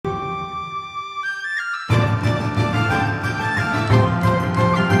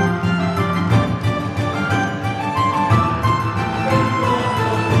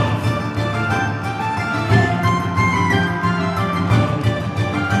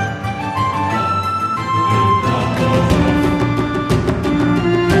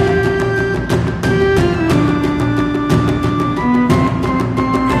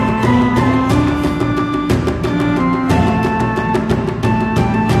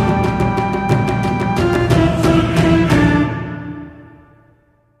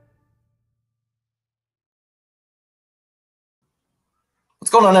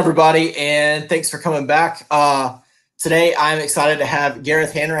going on, everybody? And thanks for coming back. Today, I'm excited to have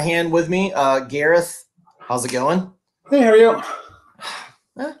Gareth Hanrahan with me. Gareth, how's it going? Hey, how are you?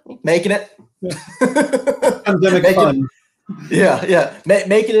 Making it. Pandemic fun. Yeah.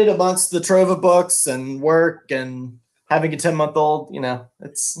 Making it amongst the trove of books and work and having a 10-month-old. You know,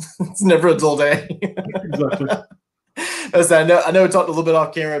 it's never a dull day. Exactly. I know we talked a little bit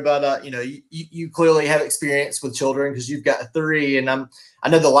off camera about you clearly have experience with children because you've got 3, and I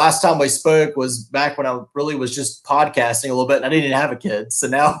know the last time we spoke was back when I really was just podcasting a little bit and I didn't even have a kid. So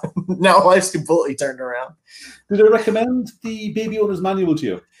now life's completely turned around. Did I recommend the Baby Owner's Manual to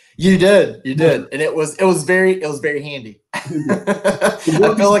you? You did, and it was very handy. I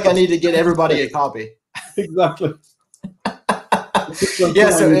feel like I need to get everybody a copy. Exactly. So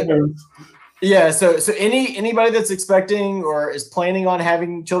anybody that's expecting or is planning on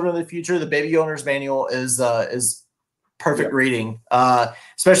having children in the future, the Baby Owner's Manual is perfect reading,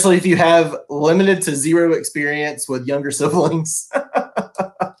 especially if you have limited to zero experience with younger siblings.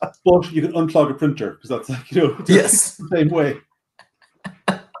 But you can unclog a printer because that's yes, the same way.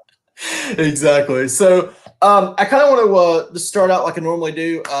 Exactly. So I kind of want to just start out like I normally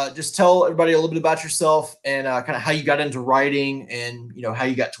do. Just tell everybody a little bit about yourself and kind of how you got into writing and how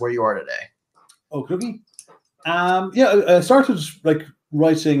you got to where you are today. Okay. I started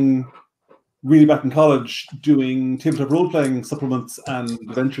writing really back in college, doing tabletop role-playing supplements and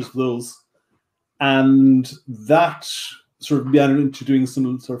adventures for those. And that sort of meandered into doing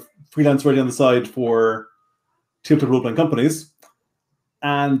some sort of freelance writing on the side for tabletop role-playing companies.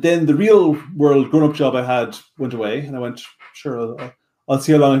 And then the real world grown-up job I had went away, and I went, sure, I'll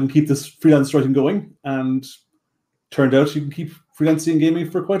see how long I can keep this freelance writing going. And turned out you can keep freelancing gaming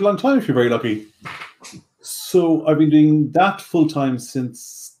for quite a long time if you're very lucky. So I've been doing that full-time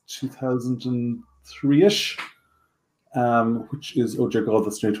since 2003-ish, which is, oh dear God,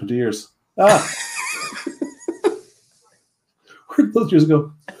 that's nearly 20 years. Where did those years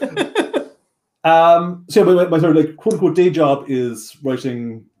go? My sort of quote-unquote day job is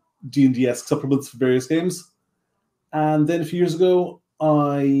writing D&D-esque supplements for various games. And then a few years ago,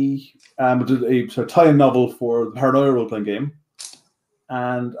 I did a sort of tie-in novel for the Paranoia role-playing game.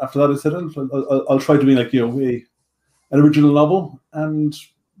 And after that, I said, I'll try doing an original novel, and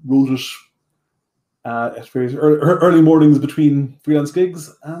wrote it at various early mornings between freelance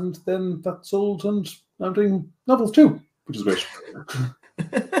gigs, and then that sold, and I'm doing novels too, which is great.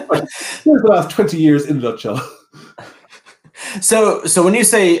 Here's the last 20 years in a nutshell. So when you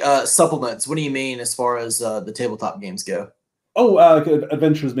say supplements, what do you mean as far as the tabletop games go?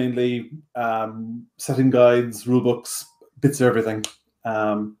 Adventures mainly, setting guides, rule books, bits of everything.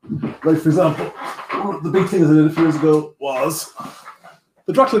 For example, one of the big things I did a few years ago was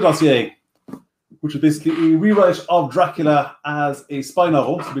the Dracula Dossier, which is basically a rewrite of Dracula as a spy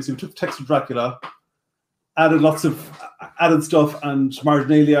novel. So basically we took the text of Dracula, added lots of added stuff and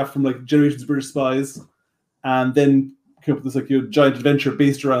marginalia from generations of British spies, and then came up with this giant adventure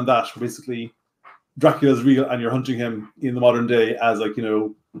based around that, where basically Dracula is real and you're hunting him in the modern day as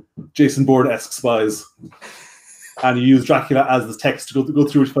Jason Bourne-esque spies. And you use Dracula as the text to go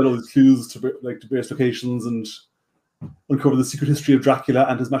through to find all these clues to various locations and uncover the secret history of Dracula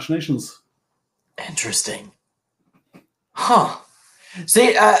and his machinations. Interesting. Huh.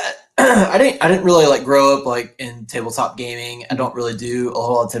 See, I didn't really grow up in tabletop gaming. I don't really do a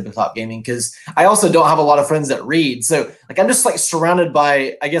whole lot of tabletop gaming because I also don't have a lot of friends that read. So I'm just surrounded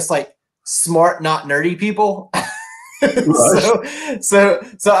by, I guess, smart, not nerdy people. Right. So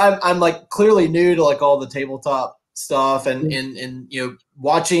I'm clearly new to all the tabletop stuff and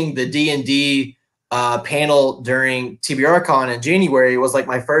watching the D&D panel during TBRCon in January was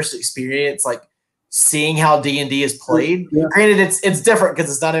my first experience seeing how D&D is played. Yeah. Granted, it's different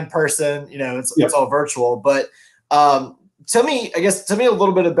because it's not in person, it's all virtual. But tell me a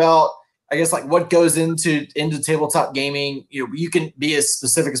little bit about what goes into tabletop gaming. You can be as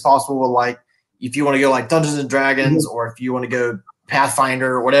specific as possible with if you want to go Dungeons and Dragons or if you want to go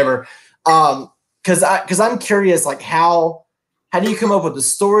Pathfinder or whatever. Because I'm curious, how do you come up with the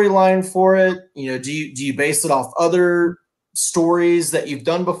storyline for it? Do you base it off other stories that you've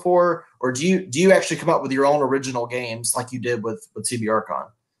done before, or do you actually come up with your own original games like you did with TBRCon?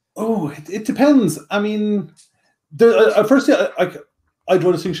 Oh, it depends. I mean, firstly, I draw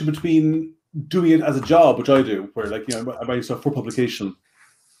a distinction between doing it as a job, which I do, where I buy stuff for publication,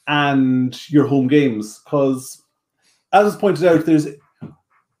 and your home games, because as was pointed out,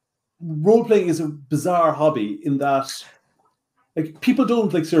 role-playing is a bizarre hobby in that people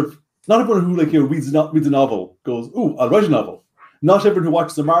don't not everyone who reads a novel goes, oh, I'll write a novel. Not everyone who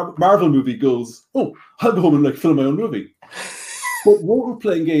watches a Marvel movie goes, oh, I'll go home and film my own movie. But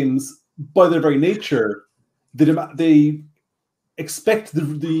role-playing games, by their very nature, they expect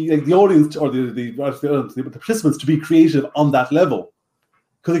the audience or the participants to be creative on that level.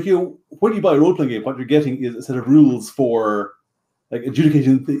 Because when you buy a role-playing game, what you're getting is a set of rules for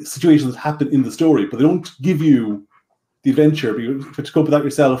adjudicating the situations that happen in the story, but they don't give you the adventure. But you have to cope with that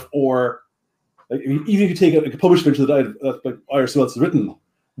yourself, or even if you take a published adventure that Iris Wells has written,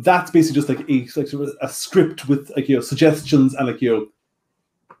 that's basically just a script with suggestions and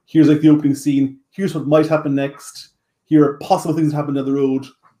here's the opening scene, here's what might happen next, here are possible things that happen down the road,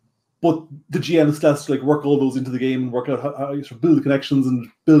 but the GM still has to work all those into the game and work out how you sort of build the connections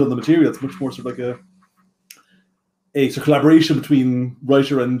and build on the material. It's much more sort of a sort of collaboration between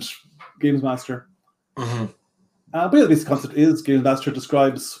writer and games master. Mm-hmm. But the basic concept is games master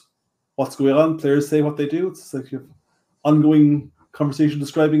describes what's going on, players say what they do. It's like ongoing conversation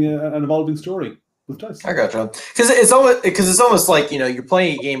describing an evolving story with dice. I gotcha. Because it's almost like you're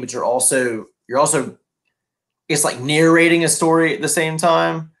playing a game, but you're also it's like narrating a story at the same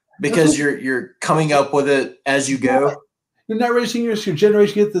time because you're coming up with it as you go. Yeah. You're narrating, you're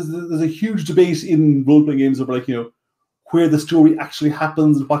generating it. There's a huge debate in role playing games over where the story actually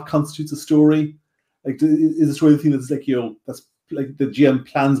happens and what constitutes a story. Is the story the thing that's that's the GM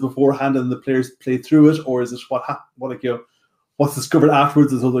plans beforehand and the players play through it, or is it what's discovered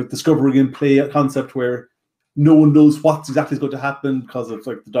afterwards? Is discovering in play concept where no one knows what exactly is going to happen because of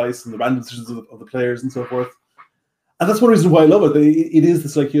the dice and the random decisions of the players and so forth. And that's one reason why I love it. It is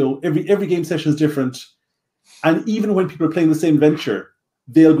this every game session is different, and even when people are playing the same adventure,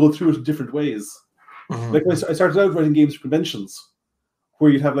 they'll go through it in different ways. Mm-hmm. I started out writing games for conventions where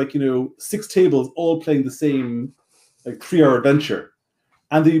you'd have 6 tables all playing the same 3-hour adventure,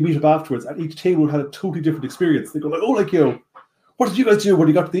 and then you meet up afterwards, and each table had a totally different experience. They go what did you guys do when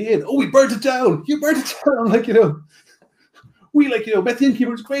you got to the inn? Oh, we burnt it down. You burnt it down. We met the innkeeper.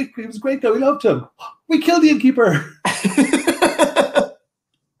 It was great. He was a great guy. We loved him. We killed the innkeeper.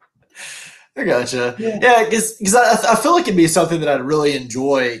 I gotcha. Yeah, because I feel like it'd be something that I'd really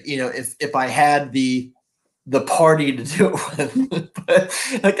enjoy. If I had the party to do it with. But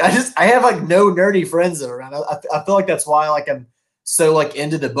I have no nerdy friends that are around. I feel like that's why I'm so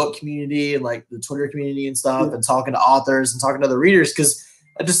into the book community and the Twitter community and stuff, and talking to authors and talking to other readers, because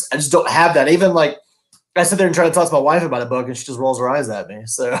I just don't have that. Even I sit there and try to talk to my wife about a book and she just rolls her eyes at me.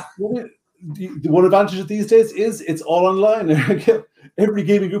 So the one advantage of these days is it's all online. Every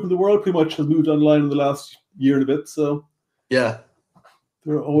gaming group in the world pretty much has moved online in the last year and a bit. So yeah,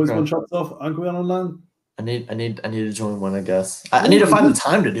 there are always one-shot stuff. I'm going online. I need to join one, I guess. I need to find the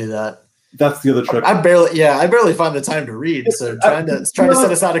time to do that. That's the other trick. I barely find the time to read. So trying to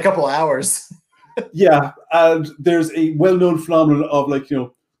set aside a couple of hours. Yeah, and there's a well-known phenomenon of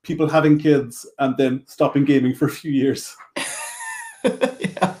people having kids and then stopping gaming for a few years.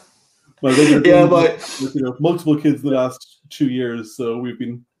 Yeah. Multiple kids in the last 2 years, so we've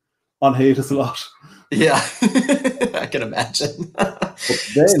been on hiatus a lot. Yeah, I can imagine. But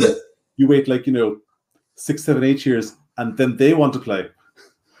then you wait 6, 7, 8 years, and then they want to play.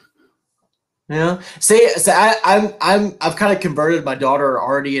 Yeah. I've kind of converted my daughter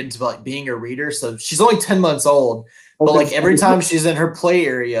already into being a reader. So she's only 10 months old, but every time she's in her play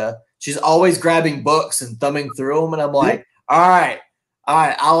area, she's always grabbing books and thumbing through them, and I'm like, all right,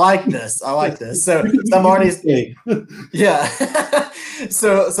 I like this. So I'm already, yeah.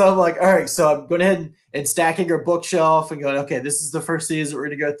 So I'm like, all right. So I'm going ahead and stacking her bookshelf and going, okay, this is the first series that we're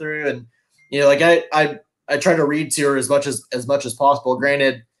going to go through, and I try to read to her as much as possible.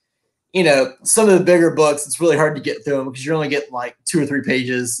 Granted, some of the bigger books, it's really hard to get through them because you're only getting 2 or 3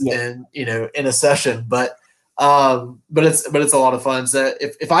 pages in a session. But it's a lot of fun. So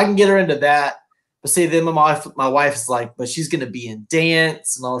if I can get her into that, but see, then my wife's but she's gonna be in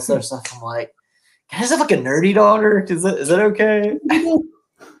dance and all this other stuff. I'm like, can I just have a nerdy daughter? Is that okay?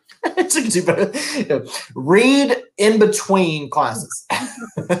 Read in between classes.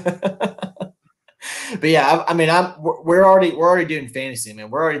 But yeah, we're already doing fantasy,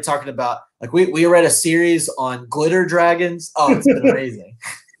 man. We're already talking about we read a series on glitter dragons. Oh, it's been amazing.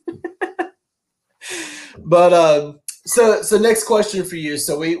 But so next question for you.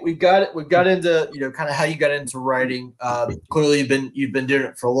 So we've got into kind of how you got into writing. Clearly you've been doing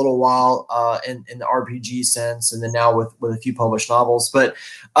it for a little while in the RPG sense, and then now with a few published novels. But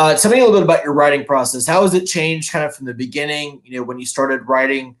tell me a little bit about your writing process. How has it changed kind of from the beginning? When you started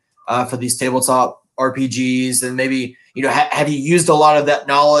writing for these tabletop RPGs, and maybe have you used a lot of that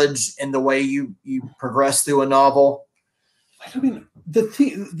knowledge in the way you progress through a novel? I mean, the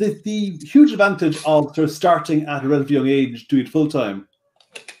huge advantage of starting at a relatively young age doing it full time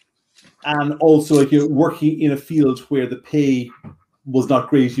and also like working in a field where the pay was not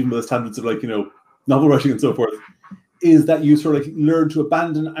great, even by the standards of like novel writing and so forth, is that you sort of like learn to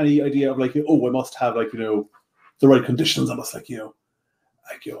abandon any idea of like I must have like the right conditions. I must I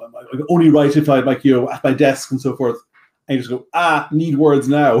only write if I'm like at my desk and so forth. And you just go need words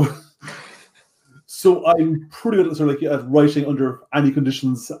now. So I'm pretty good at sort of like at writing under any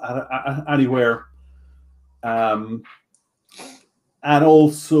conditions anywhere. And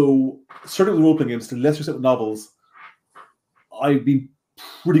also, starting with role-playing games, to lesser extent with novels, I've been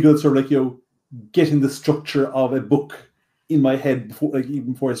pretty good at sort of like getting the structure of a book in my head before, like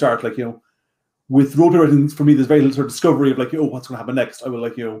even before I start. Like with role-playing writing, for me, there's very little sort of discovery of like what's going to happen next. I will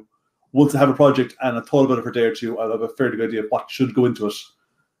like once I have a project and I thought about it for a day or two, I'll have a fairly good idea of what should go into it.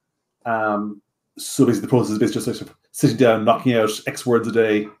 So basically, the process is basically just like sitting down, knocking out X words a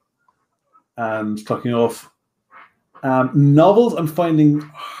day, and clocking off. Novels, I'm finding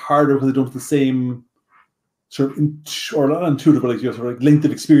harder because I don't have the same sort of or not intuitive, but like sort of like length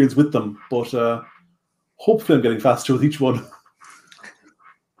of experience with them. But hopefully, I'm getting faster with each one.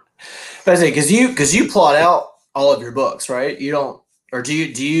 Because you plot out all of your books, right? You don't, or do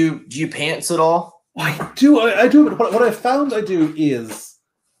you pants at all? I do. I do. But what I found I do is.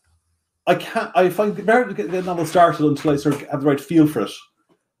 I find it very hard to get the novel started until I sort of have the right feel for it.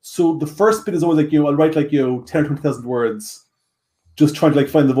 So the first bit is always like I'll write like 10 or 20,000 words, just trying to like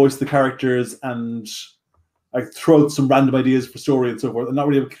find the voice of the characters and like throw out some random ideas for story and so forth, and not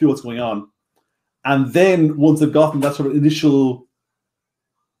really have a clue what's going on. And then once I've gotten that sort of initial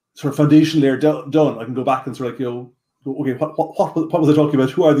sort of foundation layer done, I can go back and sort of like okay, what was I talking about?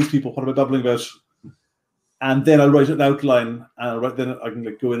 Who are these people? What am I babbling about? And then I'll write an outline, and then I can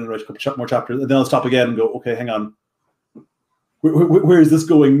like go in and write a couple more chapters, and then I'll stop again and go, okay, hang on, where is this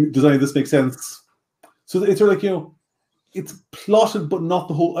going? Does any of this make sense? So it's sort of like it's plotted, but not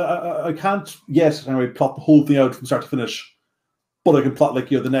the whole. I can't yet anyway plot the whole thing out from start to finish, but I can plot like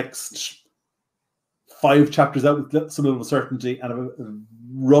the next 5 chapters out with some level of certainty, and a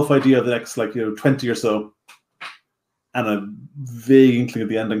rough idea of the next like 20 or so, and a vague inkling of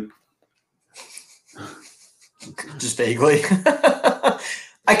the ending. Just vaguely.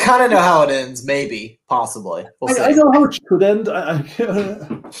 I kind of know how it ends, maybe, possibly. I know how it could end,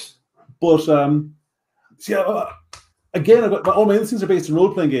 but again, all my instincts are based in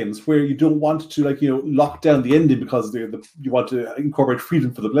role-playing games where you don't want to like lock down the ending because you want to incorporate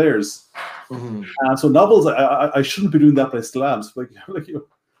freedom for the players. Mm-hmm. So novels, I shouldn't be doing that, but I still am. So like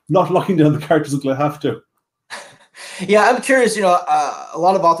not locking down the characters until I have to. Yeah, I'm curious. A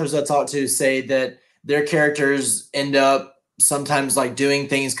lot of authors I talk to say that their characters end up sometimes like doing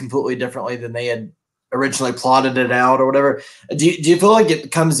things completely differently than they had originally plotted it out or whatever. Do you feel like it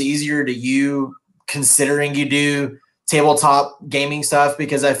becomes easier to you considering you do tabletop gaming stuff?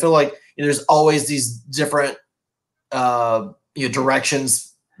 Because I feel like there's always these different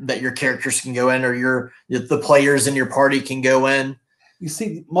directions that your characters can go in, or the players in your party can go in. You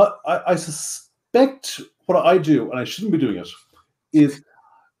see, I suspect what I do, and I shouldn't be doing it, is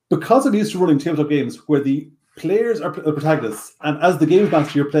because I'm used to running tabletop games where the players are the protagonists, and as the games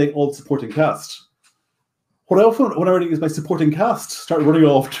master, you're playing all the supporting cast. What I often, when I'm writing, is my supporting cast start running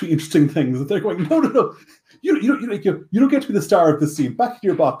off to interesting things, and they're going, no, you don't get to be the star of this scene. Back in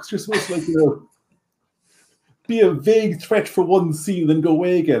your box. You're supposed to be a vague threat for one scene, then go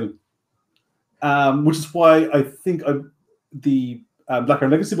away again. Which is why I think the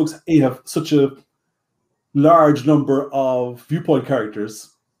Blackguard Legacy books have such a large number of viewpoint characters,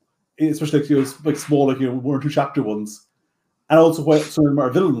 especially like small, like 1 or 2 chapter ones, and also why some of them are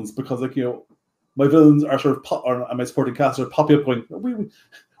villains, because like my villains are sort of and my supporting cast are popping up going,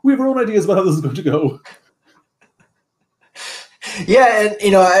 we have our own ideas about how this is going to go. Yeah,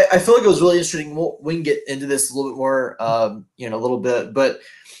 and I feel like it was really interesting. We can get into this a little bit more, a little bit, but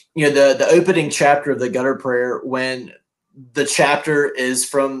the opening chapter of the Gutter Prayer, when the chapter is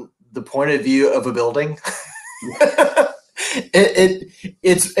from the point of view of a building.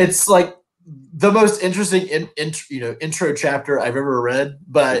 It's like the most interesting intro chapter I've ever read,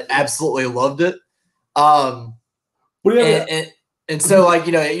 but I absolutely loved it. And so like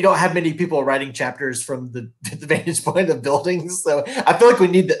you don't have many people writing chapters from the vantage point of buildings, so I feel like we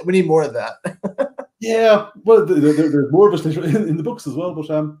need more of that. Yeah, well, there's more of us in the books as well, but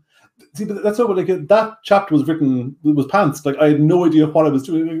see, but that's what like that chapter was written. It was pants. Like I had no idea what I was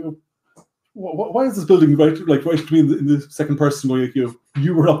doing. Why is this building right to me in the second person going like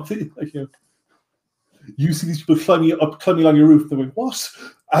you were up the, like you see these people climbing along your roof? They're going, what?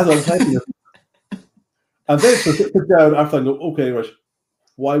 As I was typing it, and then so sit down after I go, okay, right,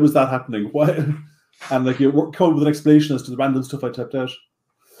 why was that happening? Why? And like come up with an explanation as to the random stuff I typed out.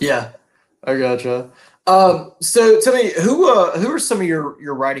 Yeah. I gotcha. So tell me, who are some of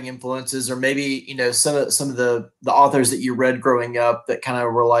your writing influences, or maybe some of the authors that you read growing up that kind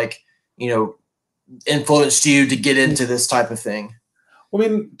of were like influenced you to get into this type of thing? I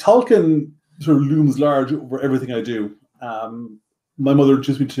mean, Tolkien sort of looms large over everything I do. My mother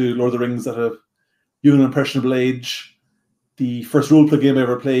introduced me to Lord of the Rings at a young and impressionable age. The first role-play game I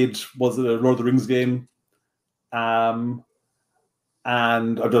ever played was a Lord of the Rings game. And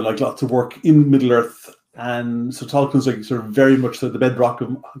I've done like lots of work in Middle Earth. And so Tolkien's like sort of very much the bedrock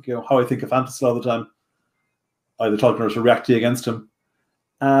of how I think of fantasy all the time. Either Tolkien or sort of reacting against him.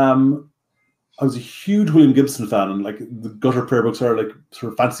 I was a huge William Gibson fan, and like the Gutter Prayer books are like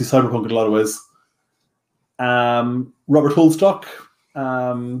sort of fantasy cyberpunk in a lot of ways. Robert Holstock,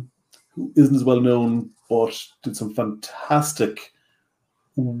 who isn't as well known, but did some fantastic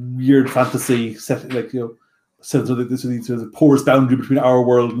weird fantasy set, like set so this is the porous boundary between our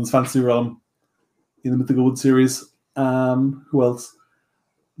world and this fantasy realm in the Mythical Wood series. Who else?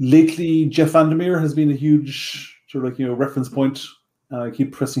 Lately, Jeff Vandermeer has been a huge sort of like reference point. I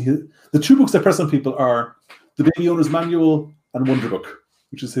keep pressing the two books I press on people are The Baby Owner's Manual and Wonder Book,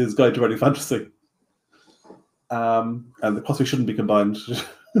 which is his guide to writing fantasy. And they possibly shouldn't be combined.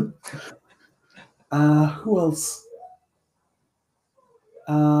 Who else?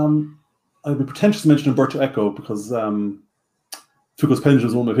 I'd be pretentious to mention Umberto Eco because Foucault's Pendulum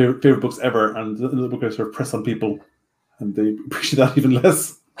is one of my favorite books ever, and the book I sort of press on people, and they appreciate that even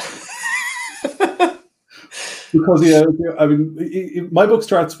less. Because I mean, my book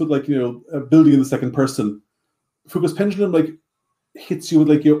starts with like building in the second person. Foucault's Pendulum like hits you with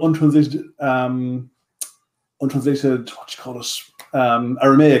like untranslated what do you call it,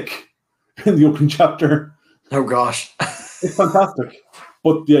 Aramaic in the opening chapter. Oh gosh, it's fantastic.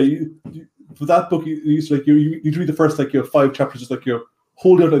 But yeah, for that book, you read the first like 5 chapters, just like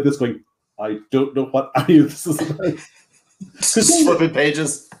hold out like this, going, I don't know what any of this is about. Just flipping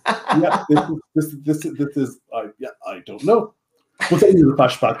pages. Yeah, this is I don't know. But then there's a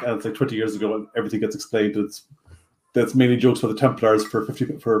flashback, and it's like 20 years ago, and everything gets explained. That's mainly jokes for the Templars for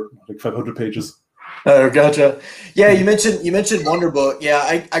like 500 pages. Oh, gotcha. Yeah, you mentioned Wonder Book.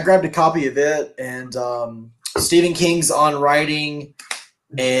 Yeah, I grabbed a copy of it, and Stephen King's on writing,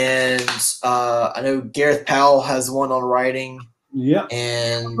 and I know Gareth Powell has one on writing. Yeah,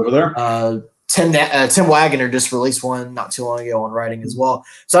 and over there. Tim Wagner just released one not too long ago on writing as well.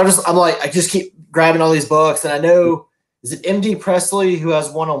 So I just keep grabbing all these books, and I know, is it MD Presley who has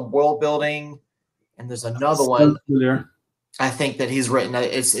one on world building, and there's another one I think that he's written.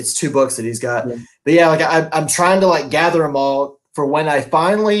 It's 2 books that he's got. Yeah. But yeah, like I'm trying to like gather them all for when I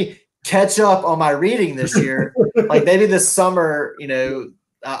finally catch up on my reading this year. Like maybe this summer,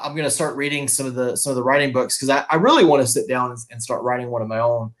 I'm going to start reading some of the writing books, because I really want to sit down and start writing one of my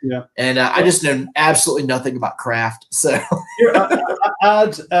own. Yeah. And I just know absolutely nothing about craft. So here,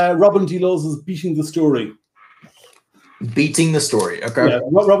 add Robin D. Lowes' Beating the Story. Beating the Story. Okay. Yeah,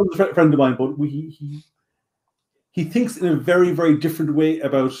 Robin's a friend of mine, but he thinks in a very, very different way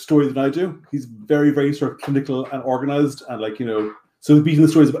about story than I do. He's very, very sort of clinical and organized, and like so the Beating the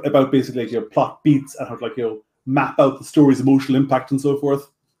Story is about basically like plot beats and how to like map out the story's emotional impact and so forth.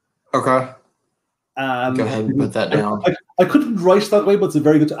 Okay. And go ahead and put that down. I couldn't write that way, but it's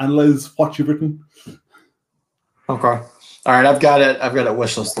very good to analyze what you've written. Okay. All right, I've got it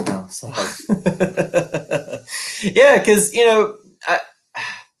wishlisted now. So. Yeah, because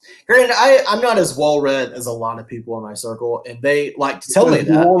granted, I'm not as well read as a lot of people in my circle, and they like to tell me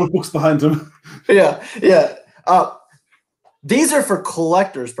that. All the books behind them. Yeah. These are for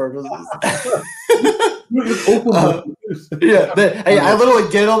collectors' purposes. Yeah, I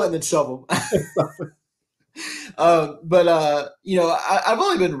literally get them and then shove them. But I've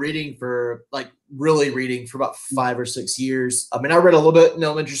only been reading for about 5 or 6 years. I mean, I read a little bit in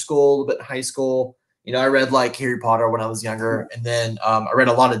elementary school, a little bit in high school. I read like Harry Potter when I was younger, and then I read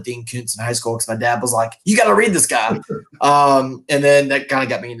a lot of Dean Koontz in high school because my dad was like, "You got to read this guy," and then that kind of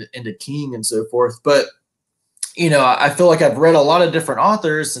got me into King and so forth. But I feel like I've read a lot of different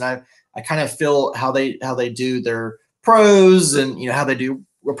authors, and I kind of feel how they do their prose and how they do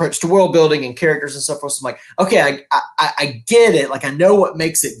approach to world building and characters and so forth. So I'm like, okay, I get it. Like I know what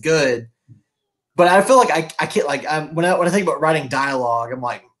makes it good, but I feel like I can't when I think about writing dialogue, I'm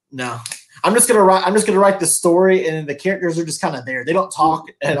like, no. I'm just gonna write the story, and the characters are just kind of there. They don't talk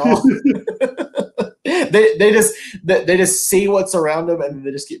at all. they just see what's around them, and they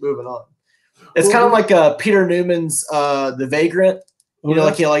just keep moving on. It's kind of like Peter Newman's The Vagrant. He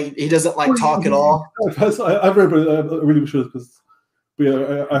doesn't like talk at all. I've read, but I really wish it was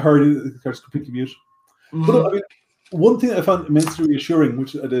because I heard it's completely mute. Mm-hmm. But I mean, one thing I found immensely reassuring,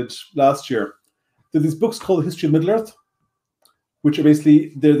 which I did last year, there's these books called The History of Middle-earth, which are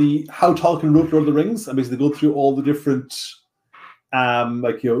basically, they're the how Tolkien wrote Lord of the Rings, and basically go through all the different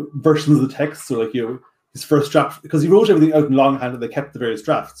versions of the text. So his first draft, because he wrote everything out in longhand and they kept the various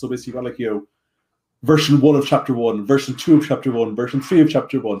drafts. So basically you got version 1 of chapter 1, version 2 of chapter 1, version 3 of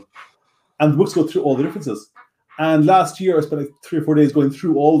chapter 1. And the books go through all the differences. And last year I spent 3 or 4 days going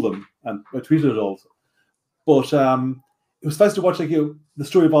through all of them, and I tweeted it all. But it was nice to watch the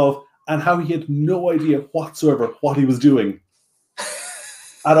story evolve and how he had no idea whatsoever what he was doing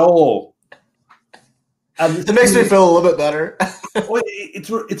at all. And it makes me feel a little bit better.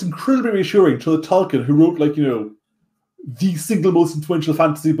 It's incredibly reassuring to the Tolkien, who wrote the single most influential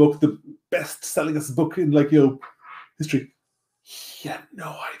fantasy book, the best-sellingest book in history. He had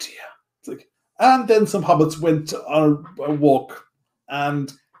no idea. It's like, and then some hobbits went on a walk,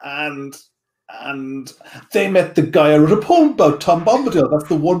 and they met the guy I wrote a poem about, Tom Bombadil. That's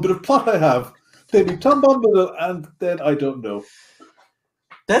the one bit of plot I have. They meet Tom Bombadil, and then I don't know.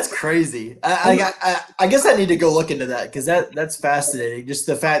 That's crazy. I guess I need to go look into that, because that's fascinating. Just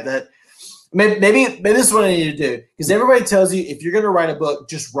the fact that maybe this is what I need to do, because everybody tells you if you're going to write a book,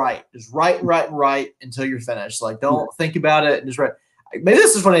 just write and write until you're finished. Like, don't think about it and just write. Maybe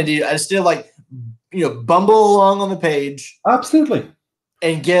this is what I do. I just did bumble along on the page. Absolutely.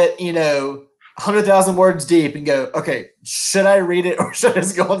 And get 100,000 words deep and go, okay, should I read it or should I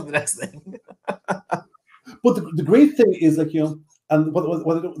just go on to the next thing? But the great thing is and what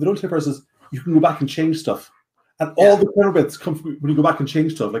they don't tell us is you can go back and change stuff, and all the clever bits come from when you go back and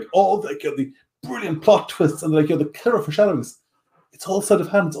change stuff, like all the brilliant plot twists and the clever foreshadowings. It's all sleight of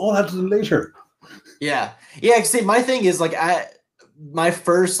hand. It's all added in later. Yeah. See, my thing is my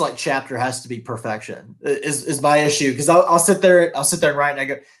first chapter has to be perfection. Is my issue, because I'll sit there and write,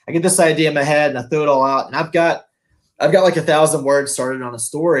 and I get this idea in my head and I throw it all out, and I've got 1,000 words started on a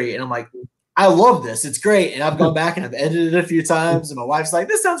story, and I'm like, I love this. It's great. And I've gone back and I've edited it a few times, and my wife's like,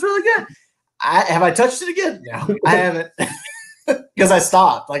 this sounds really good. Have I touched it again? No, I haven't, because I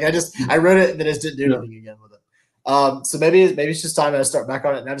stopped. I wrote it and then I just didn't do anything again with it. So maybe it's just time I start back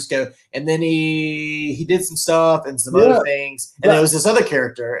on it, and I just go. And then he did some stuff and some other things, and there was this other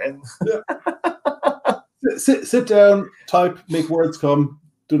character. And sit down, type, make words come.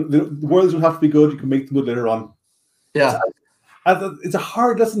 The words don't have to be good. You can make them good later on. Yeah. It's a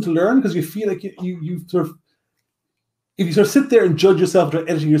hard lesson to learn, because you feel like you sort of, if you sort of sit there and judge yourself or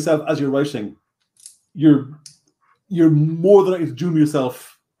editing yourself as you're writing, you're more than likely to doom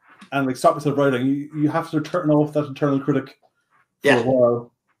yourself and stop yourself writing. You have to turn off that internal critic for a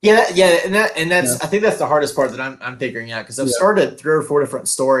while. Yeah, and that's I think that's the hardest part that I'm figuring out, because I've started 3 or 4 different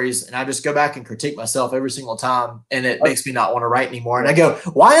stories, and I just go back and critique myself every single time, and it makes me not want to write anymore. And I go,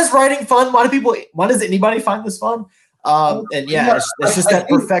 why is writing fun? Why does anybody find this fun? It's just that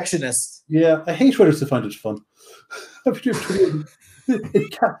perfectionist. Yeah, I hate writers to find it fun.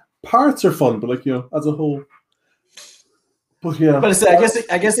 Parts are fun, but as a whole. But yeah. But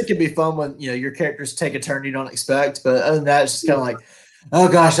I guess it can be fun when your characters take a turn you don't expect. But other than that, it's just kind of like, oh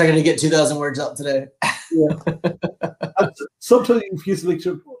gosh, I got to get 2,000 words up today. Yeah. Sometimes you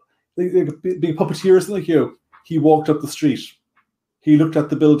feel being a puppeteer or something he walked up the street, he looked at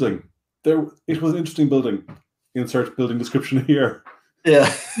the building. It was an interesting building. Insert building description here. Yeah.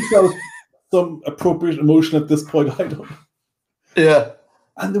 He felt some appropriate emotion at this point. I don't. Yeah.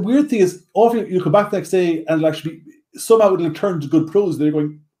 And the weird thing is, often you come back the next day and it'll actually somehow it'll turn to good prose. They're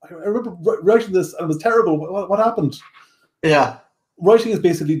going, I remember writing this and it was terrible. What happened? Yeah. Writing is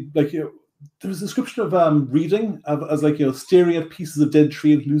basically there's a description of reading as staring at pieces of dead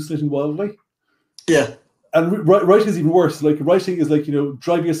tree and hallucinating wildly. Yeah. And writing is even worse. Writing is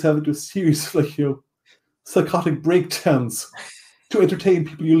driving yourself into a series of psychotic breakdowns to entertain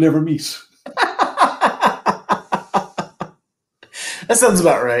people you'll never meet. That sounds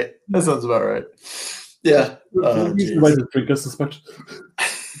about right. Yeah. Writer's drink, I suspect.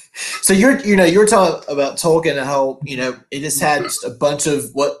 So you're talking about Tolkien and how it just had just a bunch of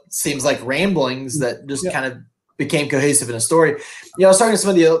what seems like ramblings that just kind of became cohesive in a story. I was talking to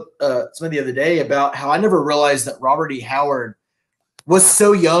somebody the other day about how I never realized that Robert E. Howard was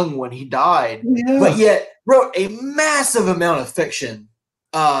so young when he died, but yet wrote a massive amount of fiction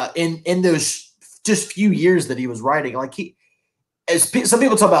in those just few years that he was writing. Some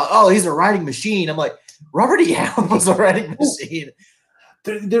people talk about, oh, he's a writing machine. I'm like, Robert E. Howard was a writing machine.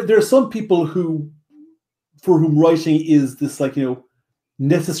 There are some people for whom writing is this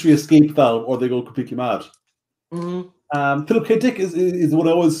necessary escape valve, or they go completely mad. Mm-hmm. Philip K. Dick is the one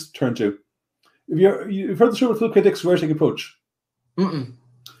I always turn to. You've heard the show with Philip K. Dick's writing approach. Mm-mm.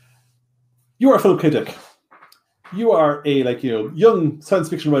 You are Philip K. Dick. you are a young science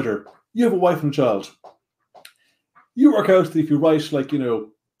fiction writer. You have a wife and a child. You work out that if you write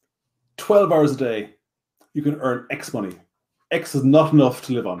 12 hours a day, you can earn X money. X is not enough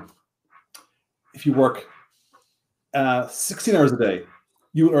to live on. If you work 16 hours a day,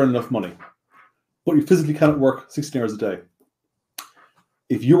 you will earn enough money. But you physically cannot work 16 hours a day.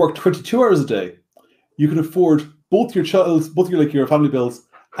 If you work 22 hours a day, you can afford both your your family bills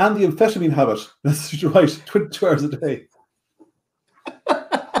and the amphetamine habit necessary to write 22 hours a day.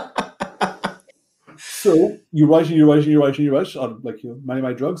 So you write and you write and you write and you write on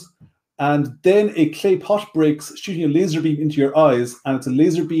many drugs, and then a clay pot breaks, shooting a laser beam into your eyes, and it's a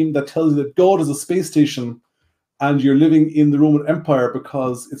laser beam that tells you that God is a space station, and you're living in the Roman Empire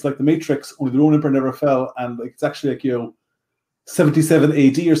because it's like the Matrix, only the Roman Empire never fell, and it's actually 77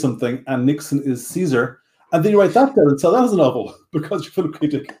 AD or something, and Nixon is Caesar. And then you write that down and sell that as a novel because you're Philip K.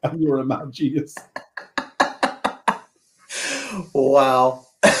 Dick and you're a mad genius. Wow.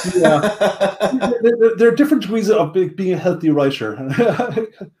 Yeah. There are different degrees of being a healthy writer.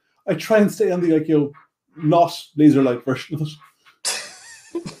 I try and stay on the not laser-like version of it.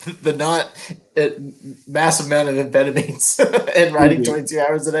 The not massive amount of amphetamines and writing 22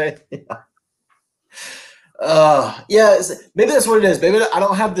 hours a day. Yeah, maybe that's what it is. Maybe I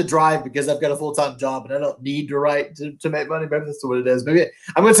don't have the drive because I've got a full-time job and I don't need to write to make money. Maybe that's what it is. Maybe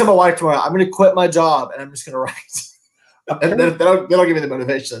I'm going to tell my wife tomorrow, I'm going to quit my job and I'm just going to write. And they don't give me the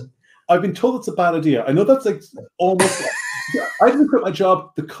motivation. I've been told it's a bad idea. I know that's almost. I didn't quit my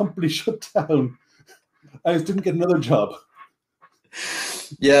job. The company shut down. I just didn't get another job.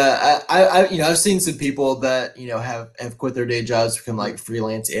 Yeah, I've seen some people that have quit their day jobs, become like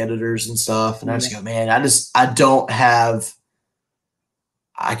freelance editors and stuff, and I just go, man, I don't have.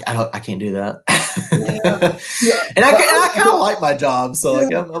 I can't do that. Yeah. And I kind of like my job, so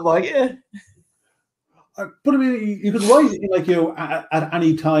I'm like, yeah. But I mean, you can write in at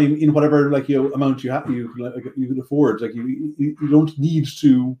any time in whatever amount you can afford. You don't need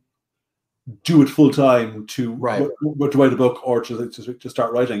to do it full time to write a book or to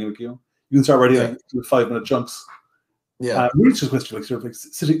start writing. You can start writing 5-minute chunks. Yeah, really just a question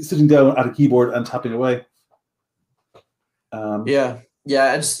sitting down at a keyboard and tapping away. Yeah.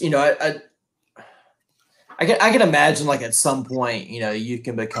 I just I can imagine at some point you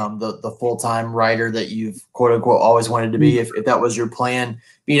can become the full-time writer that you've quote unquote always wanted to be if that was your plan.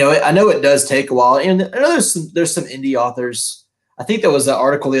 I know it does take a while, and I know there's some indie authors. I think there was an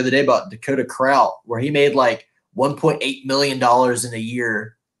article the other day about Dakota Kraut where he made $1.8 million in a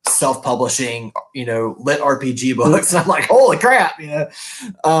year self-publishing, lit RPG books. And I'm like, holy crap,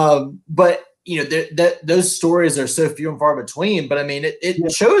 But those stories are so few and far between. But I mean,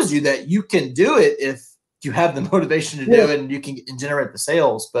 it shows you that you can do it if you have the motivation to do it and you can generate the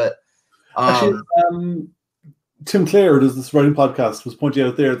sales. But actually, Tim Clare does this writing podcast, was pointing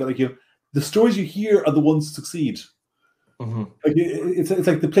out there that the stories you hear are the ones who succeed. Mm-hmm. It's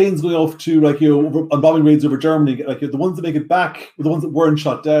like the planes going off to on bombing raids over Germany. The ones that make it back were the ones that weren't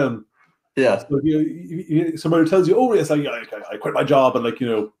shot down. Yeah. So somebody tells you, oh yes, I quit my job and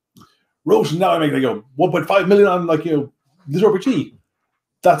wrote and now I make 1.5 million on this RPG.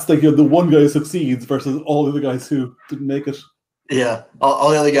 That's the one guy who succeeds versus all the other guys who didn't make it. Yeah, all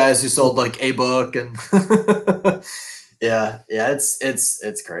the other guys who sold a book and yeah,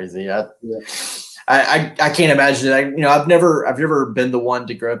 it's crazy. I can't imagine it. I've never been the one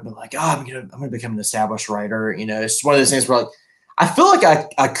to grow up and be like, I'm gonna become an established writer. It's one of those things where I feel like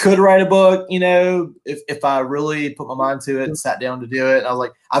I could write a book. If I really put my mind to it and sat down to do it. And I was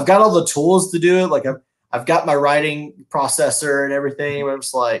like, I've got all the tools to do it. I've got my writing processor and everything. But I'm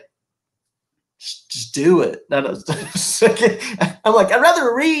just like, just do it. I'm like, I'd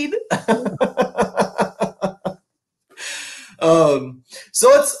rather read. So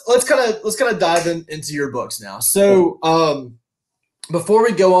let's kind of dive into your books now. So before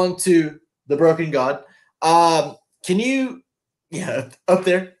we go on to The Broken God, can you up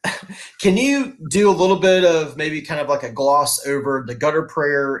there can you do a little bit of maybe kind of a gloss over The Gutter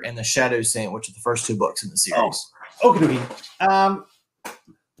Prayer and The Shadow Saint, which are the first two books in the series? Okay. The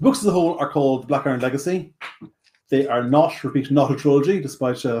books as a whole are called Black Iron Legacy. They are not a trilogy,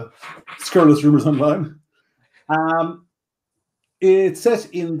 despite scurrilous rumors online. It's set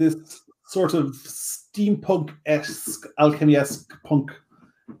in this sort of steampunk-esque, alchemy-esque punk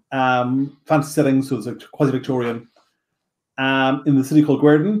fantasy setting, so it's quasi-Victorian, in the city called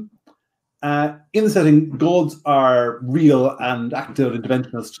Guerdon. In the setting, gods are real and active and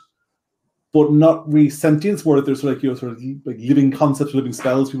interventionist, but not really sentient, where they're sort of living concepts, living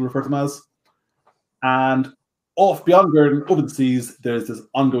spells, people refer to them as. And off beyond Guerdon, over the seas, there's this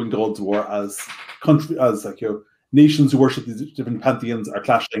ongoing gods war as nations who worship these different pantheons are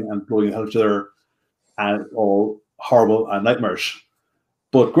clashing and blowing the hell each other, and it's all horrible and nightmarish.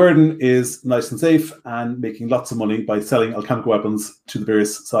 But Guerdan is nice and safe and making lots of money by selling alchemical weapons to the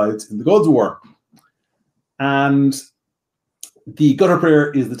various sides in the Gods' War. And the Gutter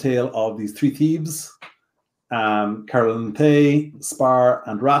Prayer is the tale of these three thieves, Carolyn Thay, Spar,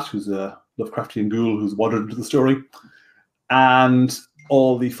 and Rat, who's a Lovecraftian ghoul who's wandered into the story, and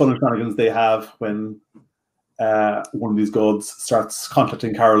all the fun and shenanigans they have when one of these gods starts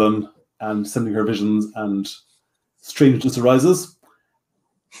contacting Carolyn and sending her visions, and strangeness arises.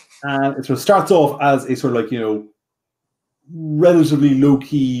 And it sort of starts off as a sort of like, relatively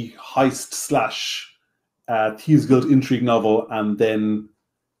low-key heist / Thieves Guild intrigue novel, and then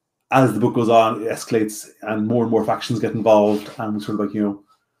as the book goes on, it escalates and more factions get involved, and we sort of like,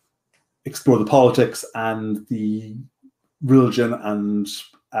 explore the politics and the religion and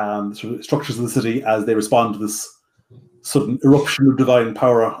sort of structures of the city as they respond to this sudden eruption of divine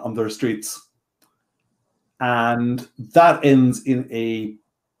power on their streets. And that ends in a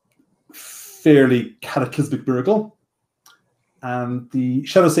fairly cataclysmic miracle. And the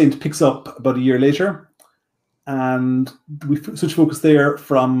Shadow Saint picks up about a year later, and we switch focus there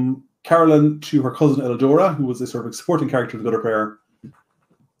from Carolyn to her cousin Eldora, who was a sort of supporting character of the Gutter Prayer.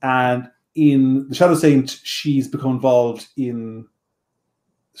 And in the Shadow Saint, she's become involved in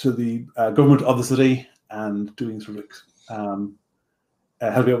sort of the government of the city and doing sort of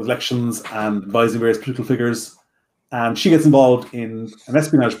helping out with elections and advising various political figures. And she gets involved in an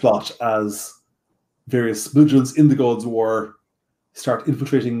espionage plot as various belligerents in the Gods' War start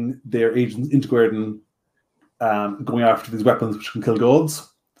infiltrating their agents into Guerdan, going after these weapons which can kill gods,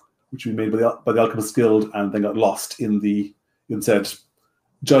 which were made by the Alchemist Guild and then got lost in the said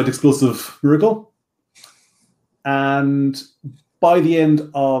giant explosive miracle. And by the end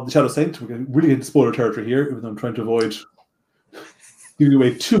of the Shadow Saint, we're going to really into spoiler territory here, even though I'm trying to avoid giving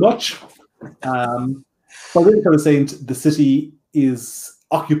away too much. By the end of Shadow Saint, the city is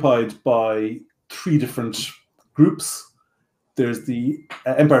occupied by three different groups. There's the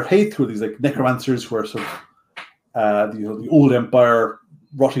Empire of Haith, who are these like necromancers who are sort of the old empire,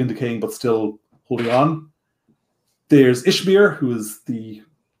 rotting and decaying, but still holding on. There's Ishmir, who is the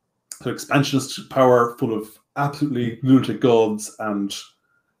sort of expansionist power, full of absolutely lunatic gods and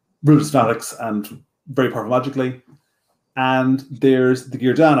religious fanatics and very powerful magically. And there's the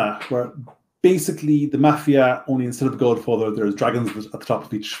Giordana, where basically the mafia, only instead of the Godfather, there's dragons at the top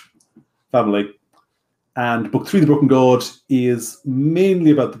of each family. And Book 3, The Broken God, is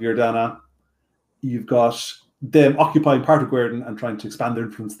mainly about the Giordana. You've got them occupying part of Guerdan and trying to expand their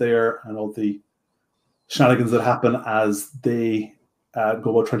influence there, and all the shenanigans that happen as they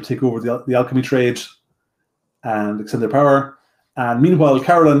go about trying to take over the alchemy trade and extend their power. And meanwhile,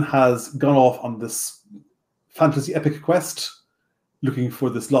 Carolyn has gone off on this fantasy epic quest looking for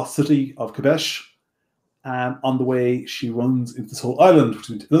this lost city of Kabesh. And on the way, she runs into this whole island,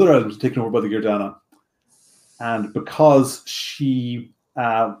 which is another island taken over by the Giordana. And because she,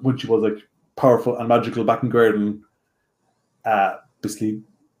 when she was like powerful and magical back in Guerdan, basically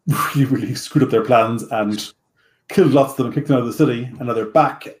really screwed up their plans and killed lots of them and kicked them out of the city. And now they're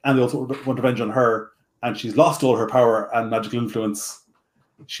back, and they also want revenge on her. And she's lost all her power and magical influence.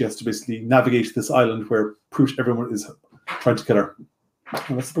 She has to basically navigate this island where pretty much everyone is trying to kill her.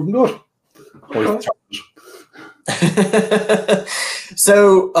 And that's the Broken God.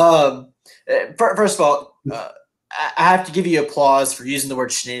 So, first of all, I have to give you applause for using the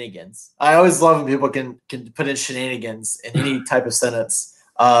word shenanigans. I always love when people can put in shenanigans in any type of sentence.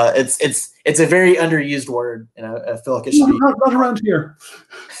 It's a very underused word, and I feel like it should be not around here.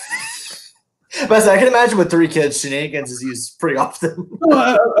 But I can imagine with 3 kids, shenanigans is used pretty often. No,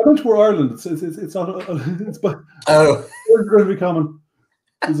 I went to Ireland. It's not. It's very common.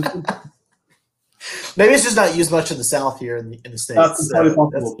 Maybe it's just not used much in the South here in the States. That's entirely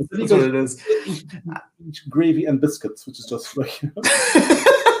possible. That's what it is. Gravy and biscuits, which is just like.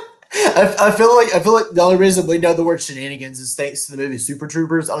 I feel like the only reason we know the word shenanigans is thanks to the movie Super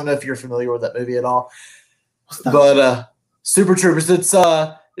Troopers. I don't know if you're familiar with that movie at all, but Super Troopers.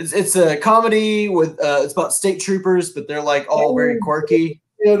 It's a comedy with it's about state troopers, but they're like all very quirky.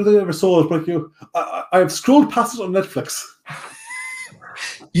 Yeah, I never saw it, but I've scrolled past it on Netflix.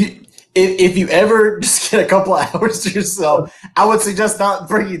 If you ever just get a couple of hours to yourself, I would suggest not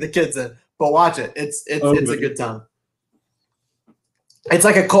bringing the kids in, but watch it. It's a good time. It's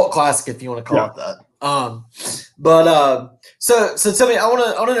like a cult classic, if you want to call it that. So tell me, I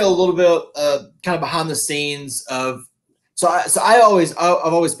want to know a little bit kind of behind the scenes of. I've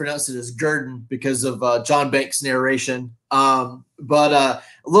always pronounced it as Guerdan because of John Banks' narration. But a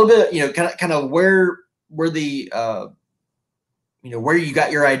little bit, kind of where where you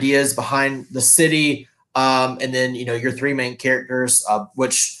got your ideas behind the city, and then your three main characters,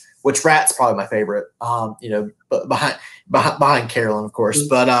 which Rat's probably my favorite, but behind Carolyn, of course.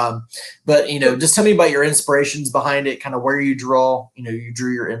 But just tell me about your inspirations behind it, kind of where you draw, you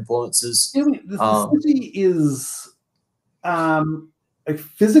drew your influences. The city is like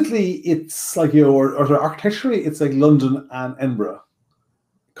physically, it's like or architecturally, it's like London and Edinburgh.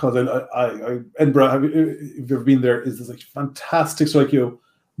 Because Edinburgh, if you've ever been there, is this like fantastic, so like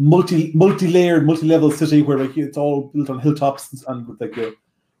multi-layered, multi-level city where like it's all built on hilltops and with like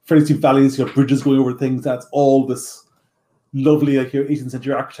fairly steep valleys, you have bridges going over things. That's all this lovely like 18th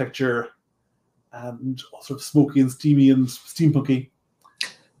century architecture, and all sort of smoky and steamy and steampunky.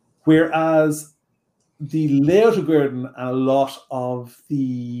 Whereas the layout of Garden and a lot of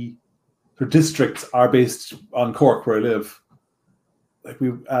the districts are based on Cork, where I live. Like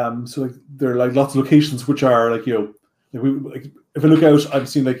so like there are like lots of locations which are like like if I look out, I'm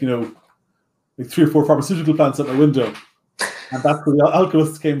seeing like 3 or 4 pharmaceutical plants at my window, and that's where the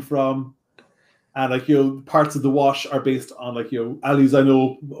alchemists came from. And like parts of the Wash are based on like alleys I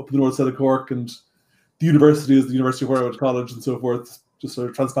know up in the north side of Cork, and the university is the university where I went to college and so forth, just sort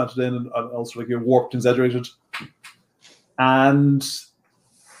of transplanted in and also like warped and exaggerated. And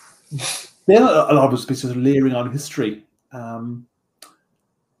then a lot of it's based on layering on history.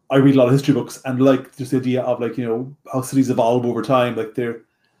 I read a lot of history books, and like just the idea of like how cities evolve over time. Like you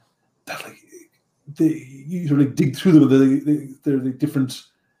sort of like dig through them. They're the different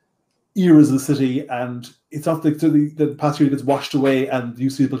eras of the city, and it's not like the past year gets washed away and you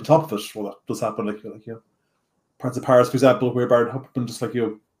see people on top of it. Well, that does happen. Like parts of Paris, for example, where Baron Hopperman just like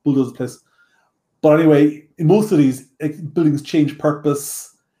bulldoze the place. But anyway, in most cities, buildings change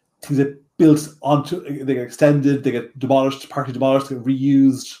purpose. Things get built onto, they get extended, they get demolished, partly demolished, they get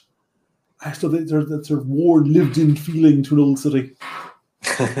reused. So there's that sort of worn, lived-in feeling to an old city.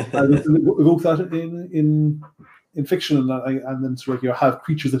 And evoke that in fiction, and then sort of have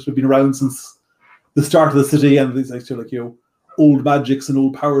creatures that have been around since the start of the city, and these like sort of old magics and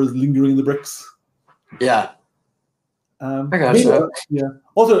old powers lingering in the bricks. Yeah. I gotcha. Yeah.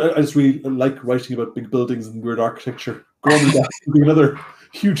 Also, I just really like writing about big buildings and weird architecture. Gorman would be another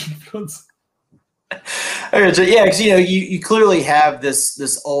huge influence. Yeah, because you clearly have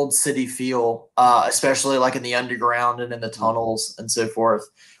this old city feel, especially like in the underground and in the tunnels and so forth,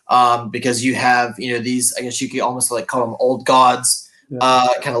 because you have these, I guess you could almost like call them old gods,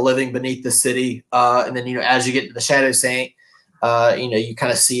 kind of living beneath the city, and then as you get to the Shadow Saint, you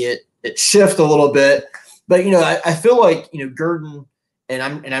kind of see it shift a little bit, but I feel like Gurdon.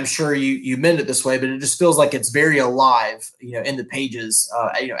 And I'm sure you meant it this way, but it just feels like it's very alive, in the pages,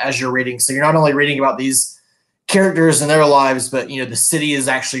 as you're reading. So you're not only reading about these characters and their lives, but the city is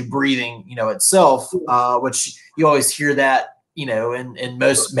actually breathing, itself, which you always hear that, in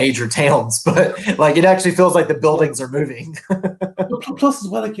most major towns. But like it actually feels like the buildings are moving. Plus, as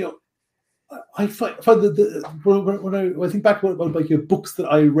well, like I find when I think back about like books that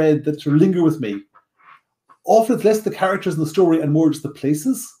I read that sort of linger with me. Often it's less the characters in the story and more just the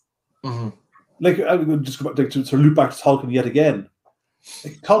places. Mm-hmm. Like I would just go back to sort of loop back to Tolkien yet again.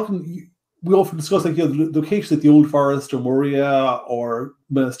 Like Tolkien, we often discuss like the locations like the Old Forest or Moria or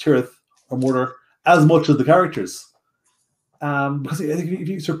Minas Tirith or Mordor as much as the characters. Because I think if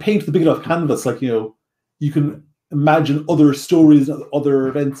you sort of paint the big enough canvas, like you can imagine other stories, other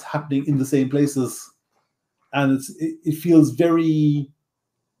events happening in the same places, and it feels very.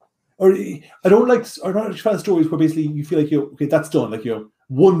 Or I'm not a fan of stories where basically you feel like okay, that's done. Like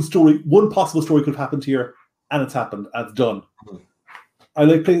one possible story could have happened here, and it's happened, and it's done. Mm-hmm. I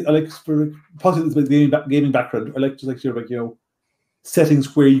like for possibly the gaming background. I like just like sort of like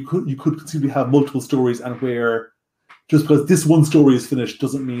settings where you could conceivably have multiple stories, and where just because this one story is finished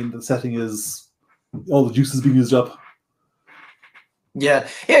doesn't mean the setting is all the juice is being used up. Yeah,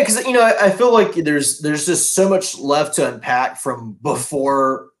 because I feel like there's just so much left to unpack from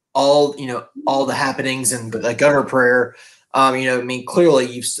before. All the happenings and the Gunner Prayer,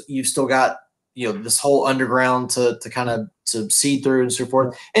 clearly you've still got this whole underground to kind of to see through and so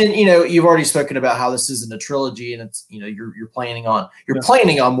forth, and you've already spoken about how this isn't a trilogy, and it's you're planning on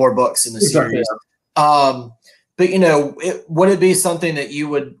planning more books in the series. But would it be something that you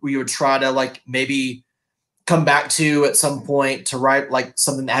would try to like maybe come back to at some point to write like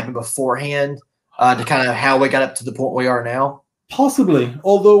something that happened beforehand, to kind of how we got up to the point we are now? Possibly,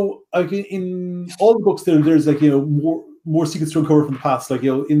 although like in all the books there's like more secrets to uncover from the past. Like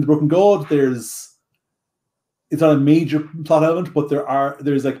in the Broken God, it's not a major plot element, but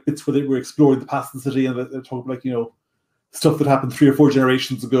there's like bits where we're exploring the past of the city, and they're talking about stuff that happened 3 or 4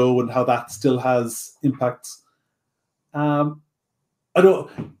 generations ago and how that still has impacts. I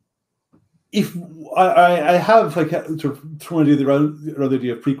don't. If I have like sort of thrown around the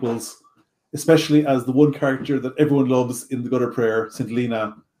idea of prequels, especially as the one character that everyone loves in the Gutter Prayer, St.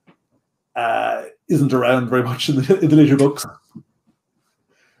 Lena, isn't around very much in the later books.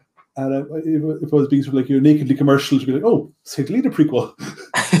 And if I was being sort of like nakedly commercial, to be like, oh, St. Lena prequel.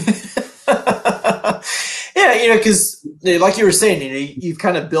 Yeah, because like you were saying, you've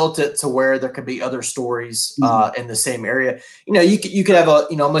kind of built it to where there could be other stories in the same area. You could have a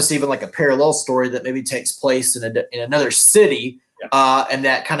almost even like a parallel story that maybe takes place in another city, and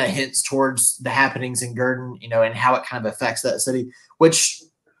that kind of hints towards the happenings in Gurdon, and how it kind of affects that city, which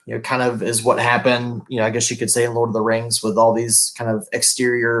kind of is what happened. I guess you could say in Lord of the Rings with all these kind of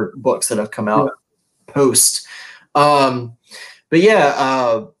exterior books that have come out post. But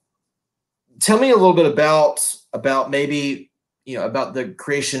yeah. Tell me a little bit about maybe about the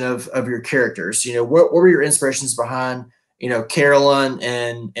creation of your characters. What were your inspirations behind Carolyn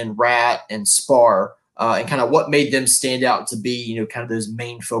and Rat and Spar, and kind of what made them stand out to be kind of those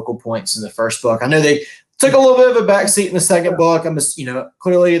main focal points in the first book? I know they took a little bit of a backseat in the second book. I'm just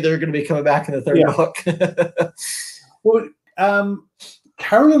clearly they're going to be coming back in the third book. Well,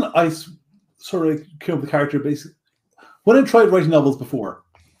 Carolyn, I sort of came up with the character basically when I tried writing novels before.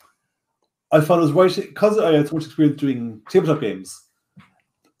 I found I was writing, because I had so much experience doing tabletop games,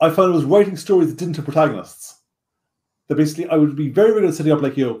 I found I was writing stories that didn't have protagonists. That basically I would be very, very good at setting up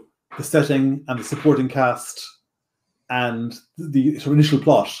the setting and the supporting cast and the sort of initial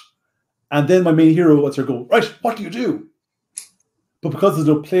plot. And then my main hero would sort of go, right, what do you do? But because there's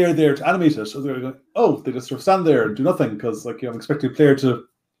no player there to animate it, so they're going, they just sort of stand there and do nothing because I'm expecting a player to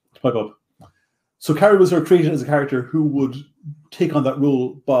pipe up. So Carrie was sort of created as a character who would take on that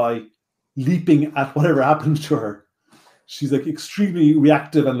role by leaping at whatever happened to her. She's extremely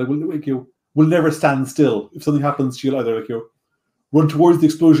reactive and will never stand still. If something happens, she'll either run towards the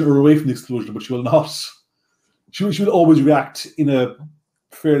explosion or away from the explosion, but she will not. She will always react in a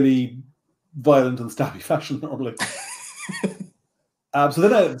fairly violent and stabby fashion normally. So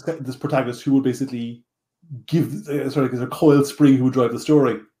then I had this protagonist who would basically give a coiled spring who would drive the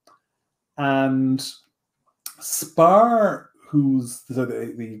story. And Spar, who's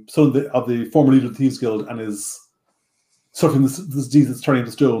the son of the former leader of the Thieves Guild and is suffering this disease that's turning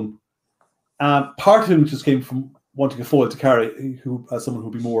into stone. Part of him just came from wanting a foil to carry, who as someone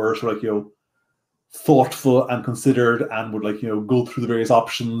who'd be more sort of thoughtful and considered and would go through the various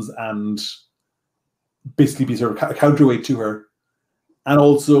options and basically be sort of a counterweight to her. And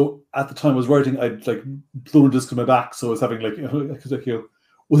also at the time I was writing, I'd blown a disc in my back, so I was having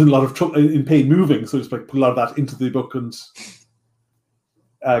was in a lot of trouble, in pain moving, so I just put a lot of that into the book and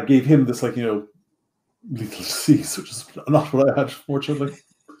gave him this lethal disease, which is not what I had, fortunately.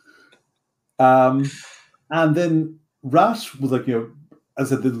 And then Rat was as I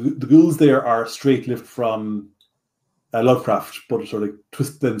said, the ghouls there are straight lift from Lovecraft, but sort of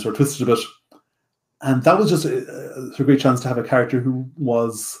twisted a bit. And that was just a great chance to have a character who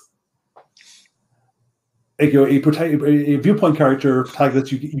was a viewpoint character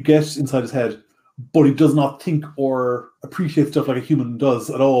protagonist you get inside his head, but he does not think or appreciate stuff like a human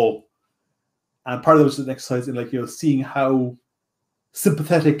does at all. And part of it was an exercise in seeing how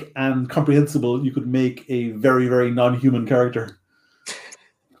sympathetic and comprehensible you could make a very, very non-human character.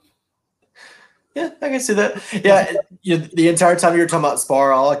 Yeah, I can see that. Yeah, the entire time you were talking about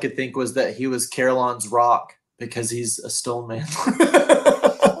Spar, all I could think was that he was Carolyn's rock because he's a stone man.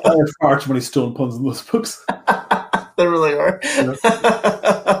 There are far too many stone puns in those books. There really are. Yeah.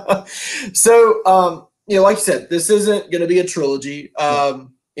 So, like you said, this isn't going to be a trilogy. How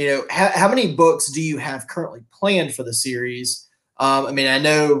many books do you have currently planned for the series? I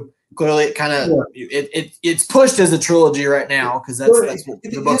know clearly it kind of it's pushed as a trilogy right now because that's what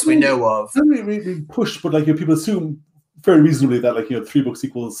the books we know of. It's not really pushed, but people assume very reasonably that 3 books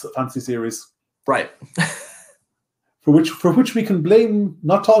equals a fantasy series, right? for which we can blame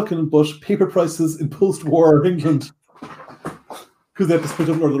not Tolkien but paper prices in post-war England because they have to split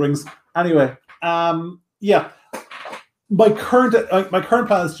up Lord of the Rings. Anyway, my current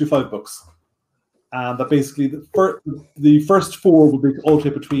plan is to do 5 books. That basically the first 4 will be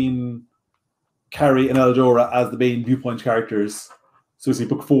alternate between Carrie and Eladora as the main viewpoint characters. So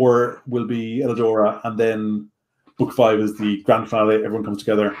book 4 will be Eladora, and then book 5 is the grand finale. Everyone comes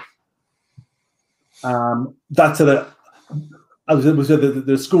together. That's it. As I said,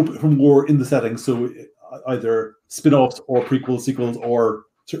 there's scope for more in the setting. So either spin-offs or prequels, sequels, or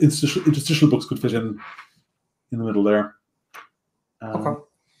interstitial books could fit in the middle there. Okay.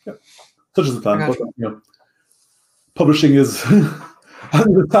 Yeah. Such as the plan. But, publishing is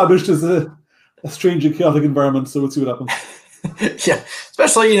established as a strange and chaotic environment. So we'll see what happens. Yeah,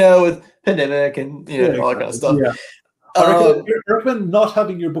 especially with pandemic and all that kind of stuff. Yeah. I recommend not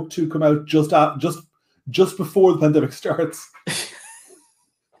having your book 2 come out just before the pandemic starts.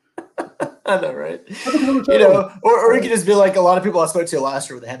 I know, right? Or you could just be like a lot of people I spoke to last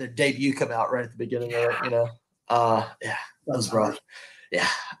year, where they had their debut come out right at the beginning of it. Yeah, that was rough. Yeah.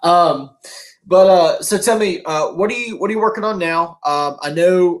 But so tell me, what are you working on now? I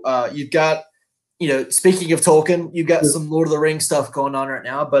know you've got, speaking of Tolkien, you've got some Lord of the Rings stuff going on right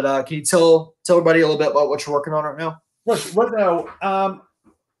now. But can you tell everybody a little bit about what you're working on right now? Right now,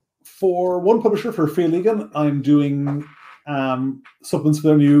 for one publisher, for Fae Legan, I'm doing supplements for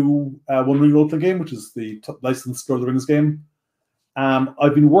their new One Ring role-playing game, which is the licensed Lord of the Rings game.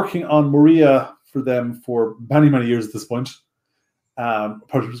 I've been working on Moria for them for many, many years at this point.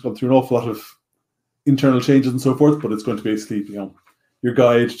 Project has gone through an awful lot of internal changes and so forth, but it's going to basically, your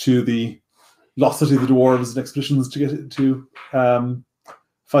guide to the lost city of the dwarves and expeditions to get to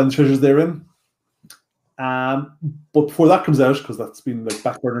find the treasures therein. But before that comes out, because that's been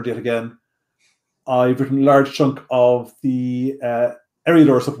backburnered yet again, I've written a large chunk of the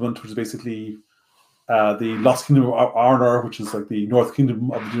Eriador supplement, which is basically the Lost Kingdom of Arnor, which is the North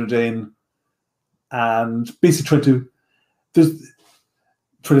Kingdom of the Dunedain, and basically trying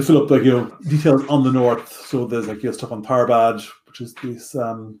to fill up details on the north. So there's stuff on Tharbad, which is this.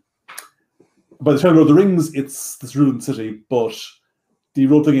 By the time of Lord of the Rings, it's this ruined city, but the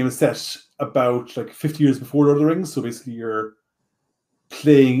role-playing game is set about 50 years before Lord of the Rings. So basically, you're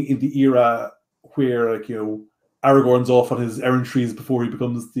playing in the era where Aragorn's off on his errantries before he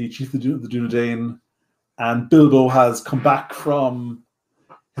becomes the chief of the Dunedain, and Bilbo has come back from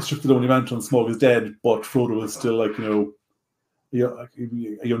his trip to the Lonely Mountain. Smaug is dead, but Frodo is still a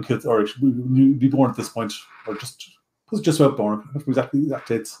young kid, or be born at this point, or just about born. I don't know exactly the exact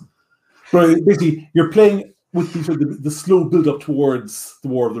dates. But basically, you're playing with the slow build up towards the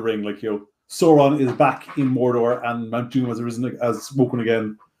War of the Ring. Sauron is back in Mordor, and Mount Doom has arisen as spoken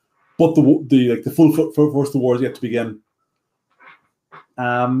again, but the full force of the war is yet to begin.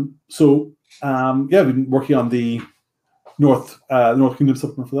 I've been working on the North Kingdom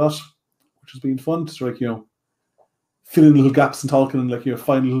supplement for that, which has been fun to fill in little gaps in Tolkien and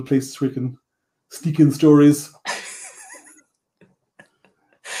find little places where you can sneak in stories.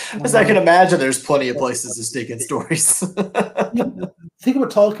 As I can imagine, there's plenty of places to sneak in stories. Think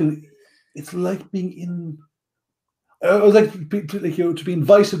about Tolkien. It's like being in. I was to be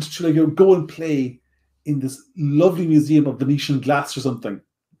invited to go and play in this lovely museum of Venetian glass or something.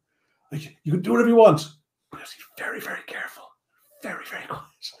 You can do whatever you want, but you have to be very, very careful, very, very quiet,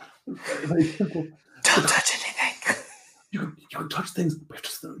 very, very simple. Don't touch anything. You can touch things, but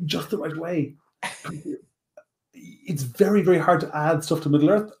just the right way. It's very, very hard to add stuff to Middle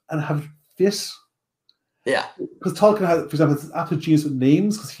Earth and have it fit. Yeah, because Tolkien has, for example, this absolute genius with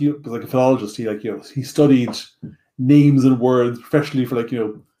names. Because he was a philologist. He studied names and words professionally for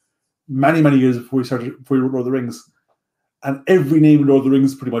many, many years before he wrote Lord of the Rings. And every name in Lord of the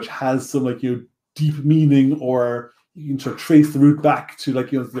Rings pretty much has some deep meaning, or you can trace the root back to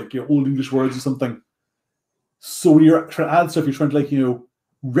Old English words or something. So when you're trying to add stuff, you're trying to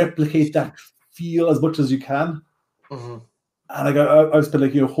replicate that feel as much as you can. Mm-hmm. And I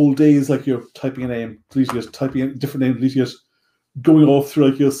spent whole days typing a name, deleting it, typing a different name, deleting it, going off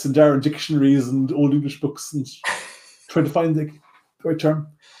through Sindarin dictionaries and Old English books and trying to find the right term,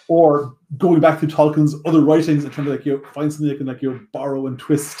 or going back to Tolkien's other writings and trying to find something that can borrow and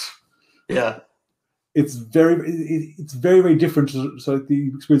twist. Yeah, it's very, very different. So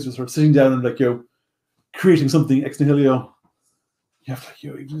the experience of sort of sitting down and creating something ex nihilo. You have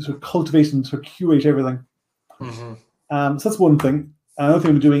to sort of cultivate and sort of curate everything. Mm-hmm. So that's one thing. Another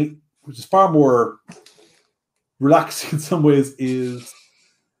thing I'm doing, which is far more relaxing in some ways, is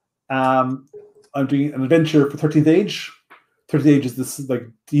I'm doing an adventure for 13th Age. 13th Age is this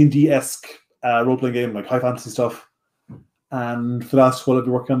D&D-esque role-playing game, high fantasy stuff. And for the last while, I've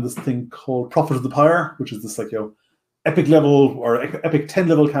been working on this thing called Prophet of the Pyre, which is this epic level or epic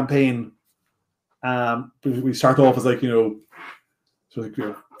 10-level campaign. We start off as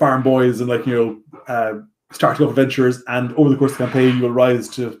farm boys and starting off adventures, and over the course of the campaign you will rise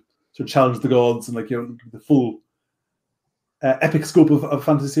to challenge the gods and the full epic scope of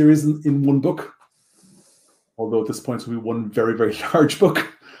fantasy series in one book. Although at this point it will be one very, very large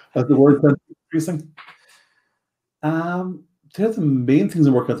book as the word is increasing. They're the main things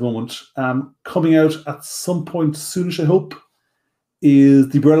I'm working at the moment. Coming out at some point soonish, I hope, is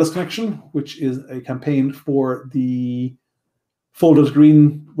the Borellis Connection, which is a campaign for the Folded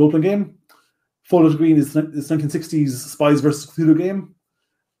Green role-playing game. Foliage Green is this 1960s Spies vs. Cthulhu game,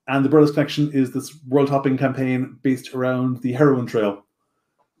 and the Brothers Connection is this world-hopping campaign based around the heroin trail.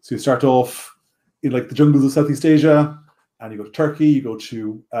 So you start off in like the jungles of Southeast Asia, and you go to Turkey, you go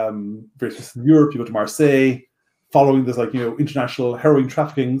to various places in Europe, you go to Marseille, following this like international heroin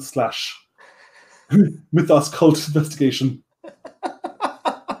trafficking / mythos cult investigation.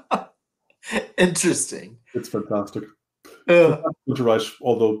 Interesting. It's fantastic. Yeah. To write,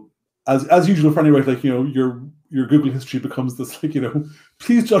 although as usual for any writer, like your Google history becomes this like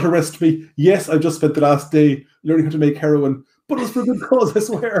please don't arrest me. Yes, I just spent the last day learning how to make heroin, but it was for a good cause, I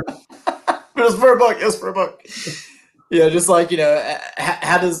swear. But it was for a book. It was for a book. Yeah, just like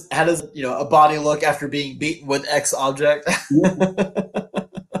how does a body look after being beaten with X object?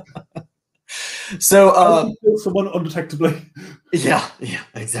 So someone undetectably. Yeah,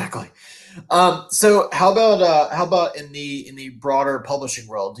 exactly. So how about in the broader publishing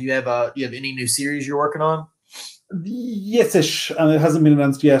world? Do you have any new series you're working on? Yes-ish, and it hasn't been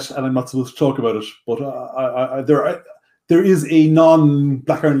announced yet, and I'm not supposed to talk about it. But there is a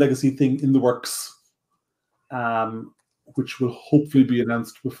non-Black Iron Legacy thing in the works, which will hopefully be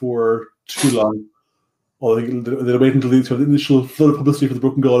announced before too long. Well, I think they'll wait until the initial flood of publicity for the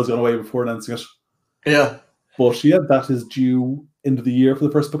Broken God has gone away before announcing it. Yeah. But yeah, that is due end of the year for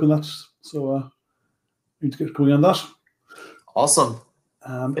the first book on that. So we need to get going on that. Awesome.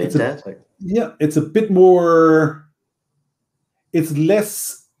 Fantastic. It's a bit more. It's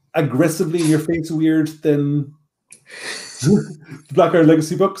less aggressively in your face weird than the Black Iron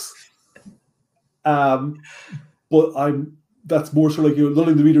Legacy books. But that's more sort of like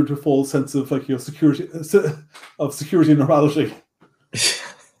lulling the reader to a false sense of like security and normality.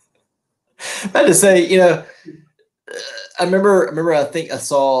 I had to say, I remember. I think I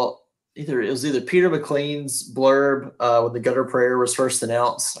saw it was either Peter McLean's blurb when the Gutter Prayer was first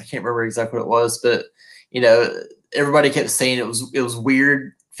announced. I can't remember exactly what it was, but everybody kept saying it was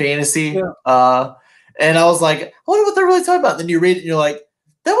weird fantasy. Yeah. And I was like, I wonder what they're really talking about. And then you read it, and you're like,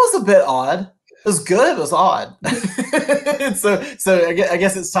 that was a bit odd. It was good. It was odd. so I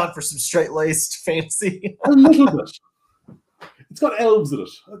guess it's time for some straight-laced fantasy. A little bit. It's got elves in it.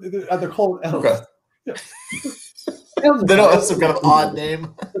 They're called elves. Okay. Yeah. They don't have some kind of odd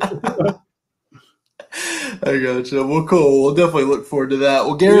name. I gotcha. Well, cool. We'll definitely look forward to that.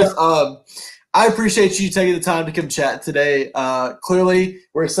 Well, Gareth, I appreciate you taking the time to come chat today. Clearly,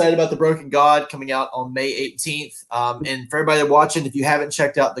 we're excited about The Broken God coming out on May 18th. And for everybody watching, if you haven't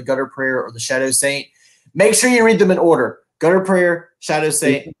checked out The Gutter Prayer or The Shadow Saint, make sure you read them in order. Gutter Prayer, Shadow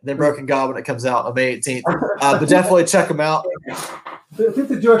Saint, then Broken God when it comes out on May 18th. But definitely check them out. I think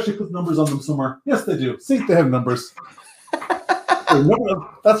they do actually put numbers on them somewhere. Yes, they do. See, they have numbers.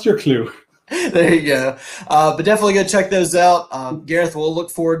 That's your clue. There you go. But definitely go check those out. Gareth, we'll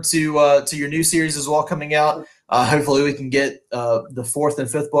look forward to your new series as well coming out. Hopefully we can get the 4th and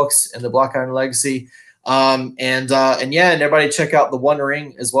 5th books in the Black Iron Legacy. And everybody check out The One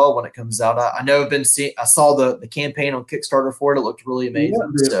Ring as well when it comes out. I know I saw the campaign on Kickstarter for it. It looked really amazing.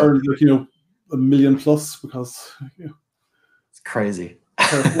 Yeah, they earned $1 million plus because it's crazy.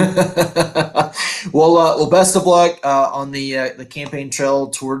 Well, best of luck on the campaign trail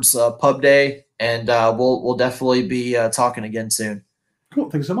towards Pub Day, and we'll definitely be talking again soon. Cool.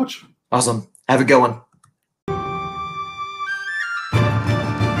 Thank you so much. Awesome. Have a good one.